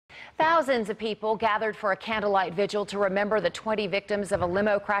Thousands of people gathered for a candlelight vigil to remember the 20 victims of a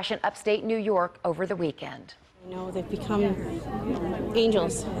limo crash in upstate New York over the weekend. You know, they've become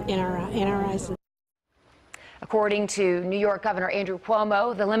angels in our eyes. According to New York Governor Andrew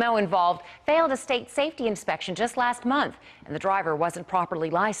Cuomo, the limo involved failed a state safety inspection just last month, and the driver wasn't properly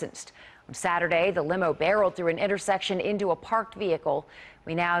licensed. On Saturday, the limo barreled through an intersection into a parked vehicle.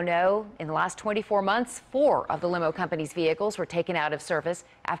 We now know in the last 24 months, 4 of the limo company's vehicles were taken out of service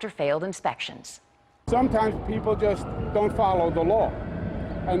after failed inspections. Sometimes people just don't follow the law,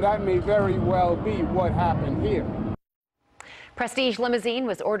 and that may very well be what happened here. Prestige Limousine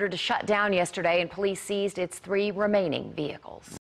was ordered to shut down yesterday, and police seized its 3 remaining vehicles.